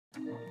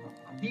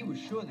He was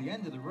sure the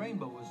end of the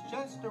rainbow was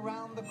just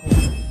around the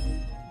corner.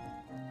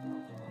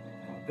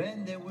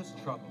 Then there was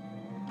trouble.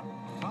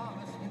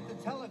 Thomas hit the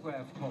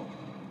telegraph pole,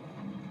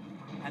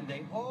 and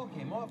they all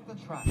came off the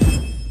track.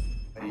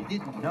 But he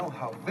didn't know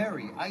how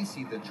very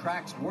icy the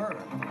tracks were.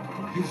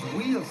 His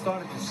wheels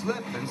started to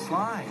slip and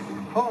slide.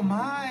 "Oh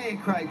my!"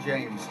 cried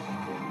James,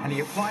 and he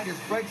applied his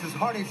brakes as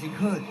hard as he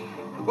could.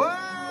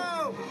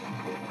 Whoa!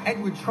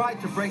 Edward tried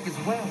to brake as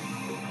well,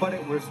 but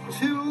it was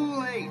too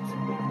late.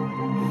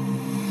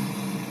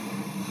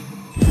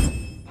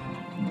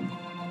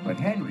 But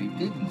Henry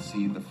didn't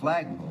see the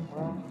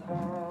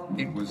flagpole.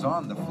 It was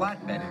on the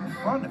flatbed in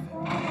front of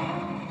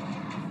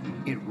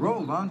him. It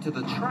rolled onto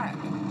the track.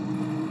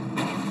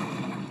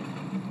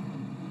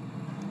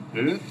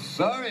 Oops,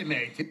 sorry,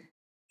 mate.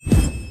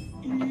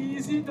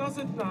 Easy does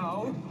it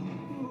now.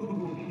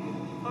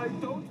 I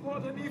don't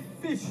want any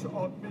fish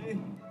on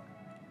me.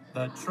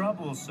 The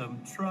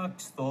troublesome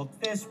trucks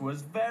thought this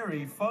was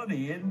very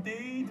funny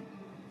indeed.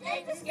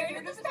 James is scared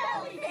of the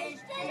smelly fish!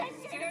 James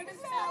is scared of the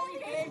smelly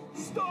fish!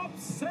 Stop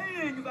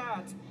saying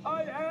that!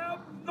 I am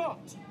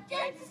not!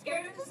 James is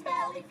scared of the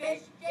smelly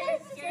fish!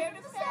 James is scared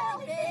of the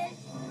smelly fish!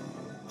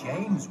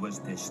 James was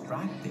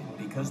distracted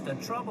because the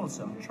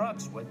troublesome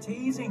trucks were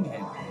teasing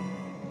him.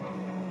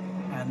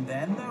 And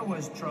then there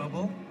was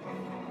trouble.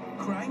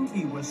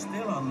 Cranky was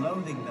still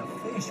unloading the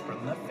fish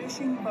from the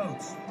fishing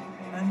boats,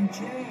 and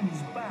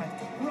James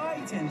backed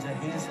right into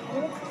his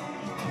hook.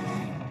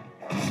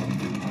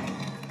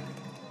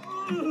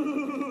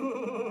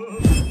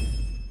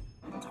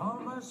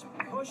 Thomas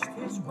pushed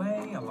his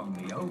way along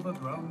the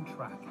overgrown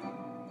track.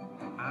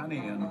 Annie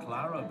and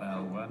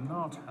Clarabelle were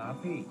not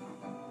happy.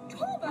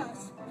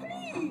 Thomas,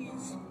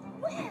 please!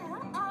 Where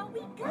are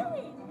we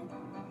going?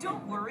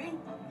 Don't worry.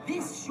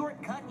 This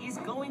shortcut is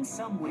going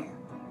somewhere.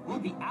 We'll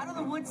be out of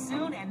the woods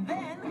soon, and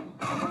then...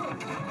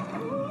 Thomas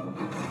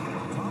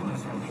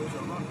had hit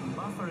a rotten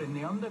buffer in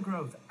the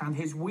undergrowth, and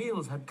his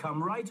wheels had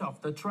come right off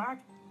the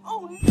track.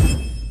 Oh, no!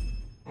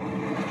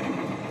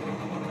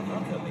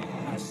 Luckily,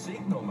 a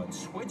signalman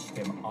switched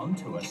him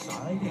onto a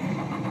siding.